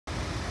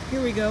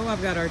Here we go.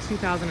 I've got our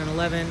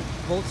 2011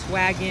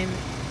 Volkswagen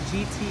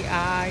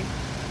GTI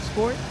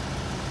Sport.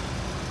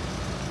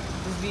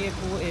 This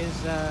vehicle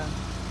is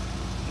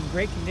in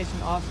great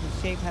condition, awesome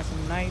shape, has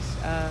some nice,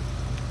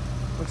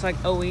 looks like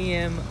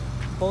OEM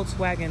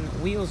Volkswagen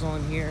wheels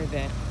on here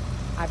that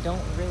I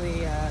don't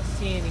really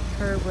see any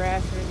curb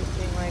rash or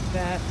anything like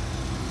that.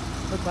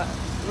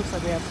 Looks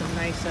like we have some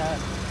nice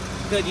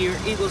Goodyear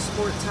Eagle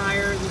Sport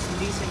tires with some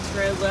decent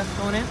tread left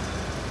on it.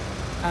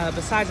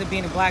 Besides it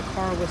being a black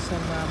car with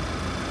some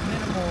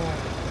minimal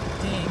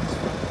dings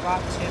from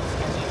rock chips,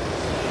 as you can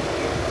see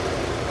here.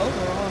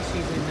 Overall,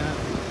 she's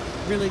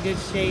in really good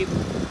shape.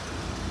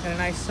 Got a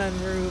nice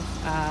sunroof,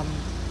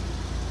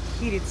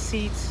 heated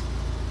seats,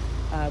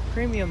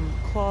 premium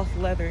cloth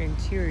leather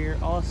interior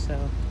also.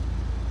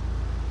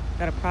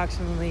 Got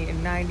approximately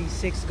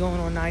 96 going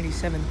on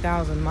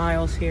 97,000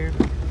 miles here.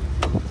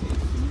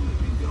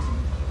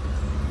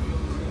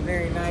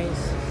 Very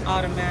nice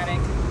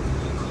automatic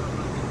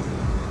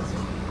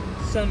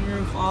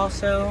sunroof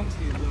also.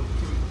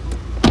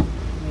 And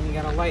then you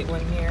got a white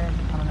one here.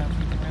 I don't know if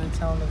you can really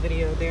tell in the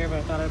video there, but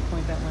I thought I'd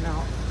point that one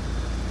out.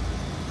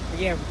 But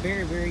yeah,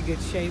 very, very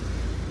good shape.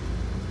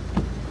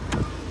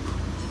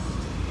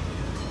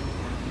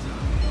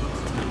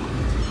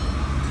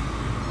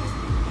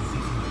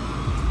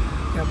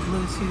 Got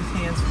Bluetooth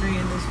hands-free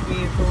in this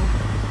vehicle.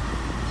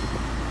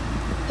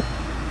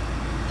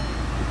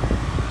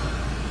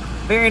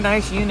 Very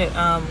nice unit.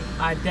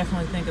 I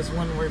definitely think it's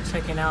one worth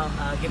checking out.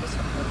 Give us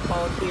a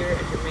call here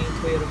at your main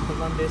Toyota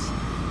Columbus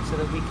so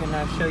that we can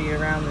show you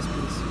around this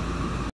piece.